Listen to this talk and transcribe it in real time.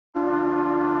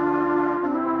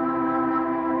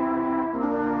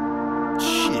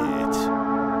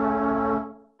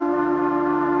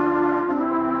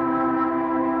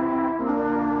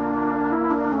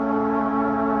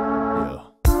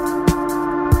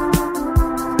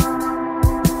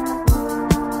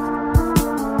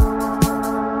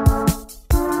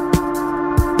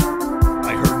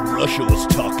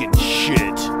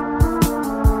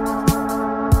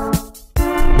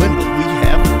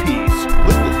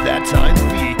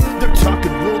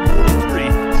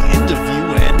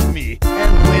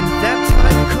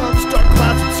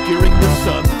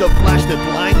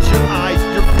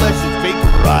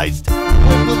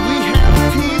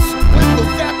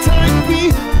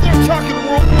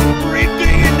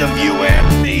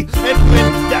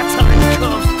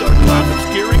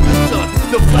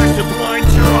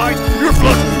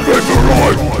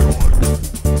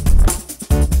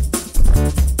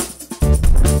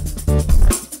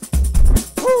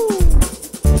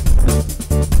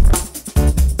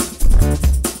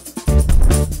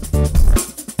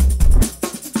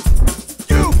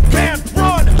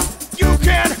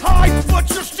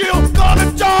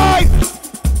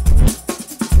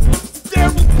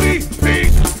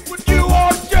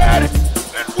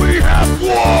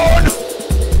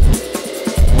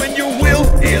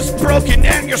broken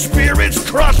and your spirit's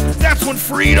crushed, that's when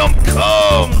freedom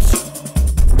comes.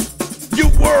 You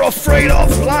were afraid of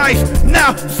life,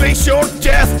 now face your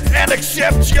death and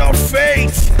accept your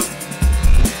fate.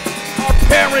 Our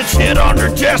parents hid on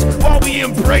their desk while we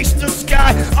embraced the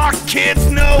sky. Our kids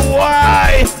know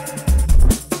why.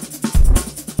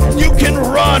 You can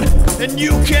run and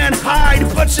you can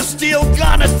hide, but you're still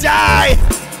gonna die.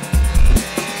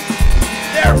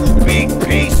 There will be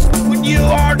peace when you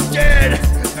are dead,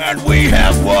 and we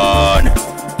have won.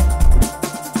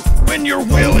 When your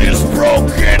will is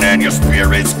broken and your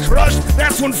spirit's crushed,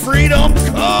 that's when freedom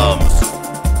comes.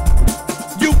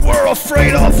 You were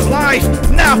afraid of life,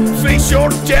 now face your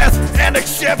death and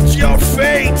accept your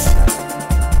fate.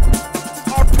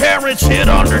 Our parents hid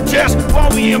on their desk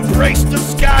while we embraced the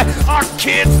sky. Our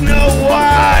kids know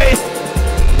why.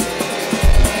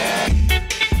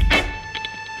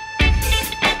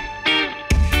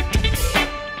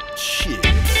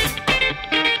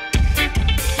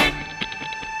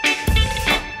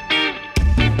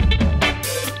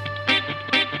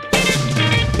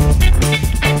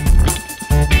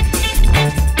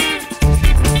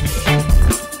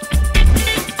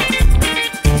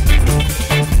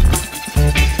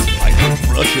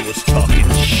 Russia was talking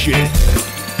shit.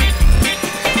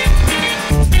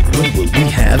 When will we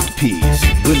have peace?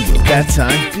 When will that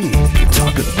time be?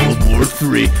 Talking World War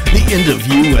III, the end of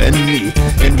you and me.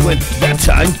 And when that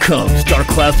time comes, dark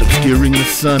clouds obscuring the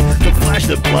sun, the flash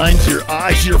that blinds your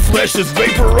eyes, your flesh is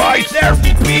vaporized. There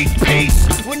will be peace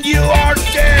when you are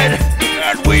dead,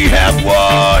 and we have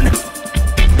won.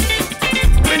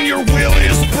 When your will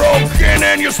is broken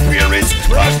and your spirit's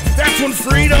crushed, that's when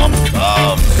freedom comes.